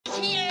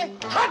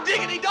Hot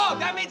diggity dog,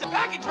 that means a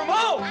package from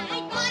home. I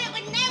thought it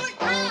would never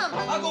come.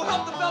 I'll go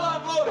help the fella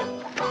unload it.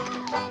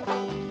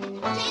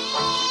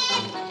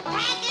 Dad,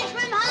 package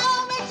from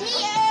home is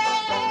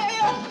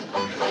here.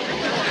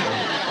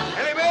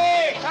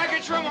 Anybody,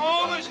 package from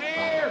home is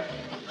here.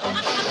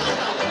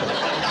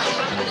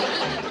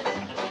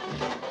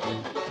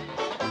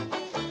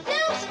 No,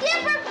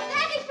 Skipper,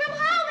 package from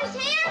home is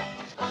here.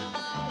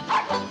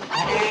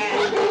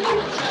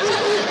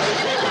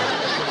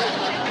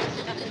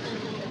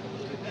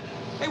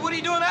 Hey, what are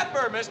you doing that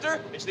for, mister?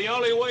 It's the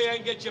only way I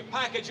can get your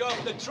package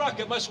off the truck.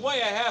 It must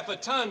weigh a half a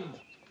ton.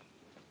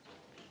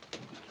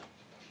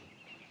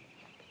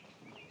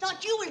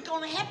 Thought you was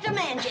gonna have to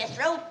man,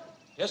 Jethro.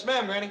 Yes,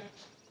 ma'am, Granny.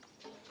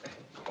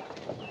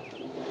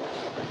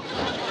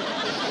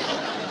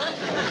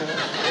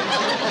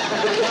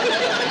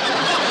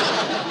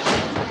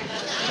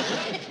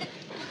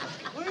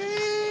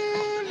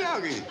 Well,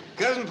 doggy,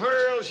 Cousin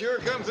Pearl sure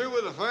come through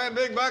with a fine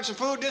big box of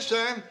food this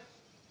time.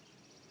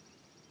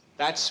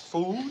 That's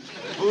food?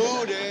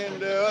 Food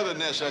and other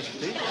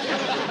necessities.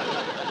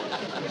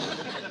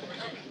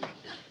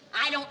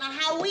 I don't know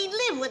how we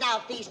live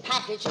without these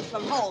packages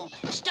from home,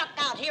 stuck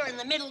out here in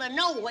the middle of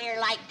nowhere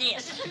like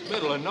this.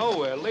 Middle of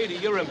nowhere. Lady,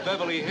 you're in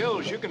Beverly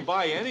Hills. You can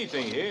buy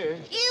anything here.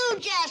 You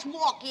just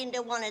walk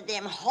into one of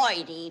them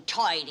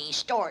hoity-toity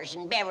stores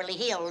in Beverly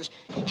Hills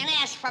and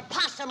ask for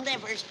possum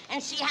livers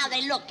and see how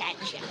they look at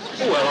you.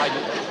 Well,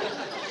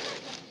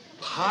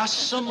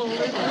 possum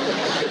liver?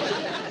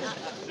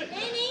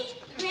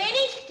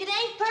 Granny, did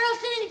Aunt Pearl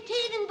send any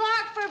teeth and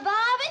bark for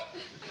Bobby?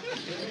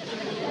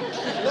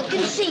 Look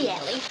and see,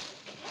 Ellie.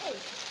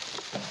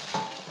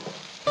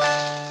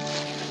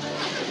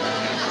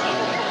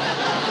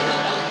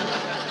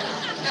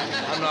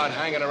 I'm not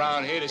hanging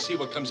around here to see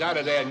what comes out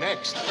of there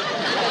next.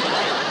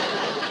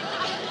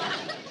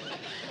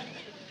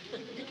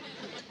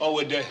 Oh,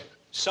 would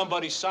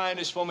somebody sign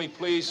this for me,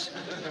 please?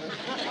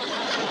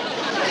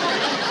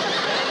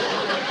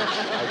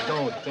 I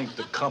don't think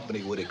the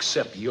company would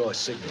accept your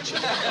signature.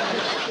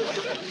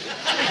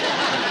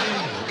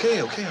 Okay,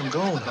 I'm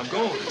going.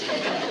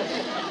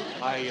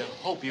 I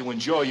hope you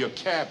enjoy your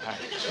care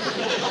package.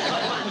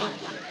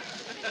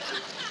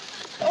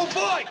 Oh,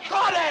 boy,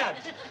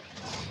 crawdads!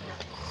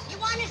 You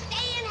want to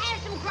stay and have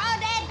some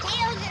crawdad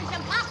tails and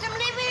some possum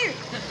liver?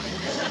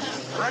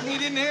 Pardon, he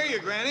didn't hear you,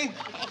 Granny.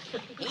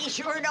 He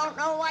sure don't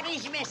know what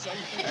he's missing.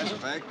 That's a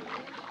fact.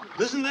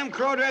 Listen to them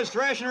crawdads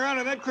thrashing around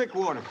in that creek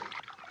water.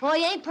 Boy,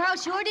 Aunt Pearl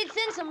sure did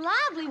send some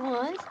lively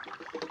ones.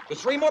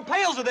 There's 3 more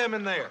pails of them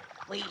in there.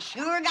 We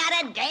sure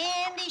got a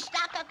dandy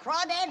stock of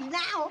crawdads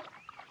now.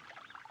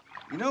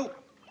 You know,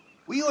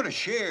 we ought to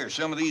share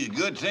some of these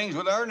good things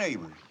with our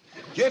neighbors.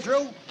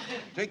 Jethro,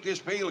 take this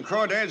pail of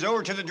crawdads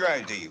over to the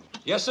Drysdale.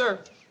 Yes, sir.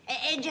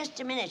 Just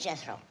a minute,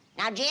 Jethro.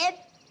 Now, Jed,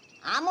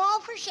 I'm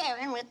all for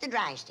sharing with the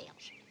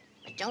Drysdales.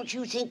 But don't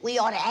you think we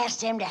ought to ask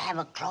them to have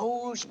a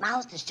closed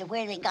mouth as to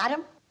where they got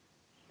them?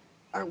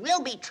 Or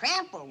we'll be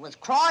trampled with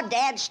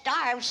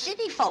crawdad-starved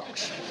city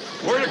folks.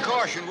 Word of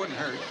caution wouldn't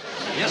hurt.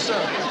 Yes,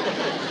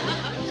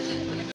 sir.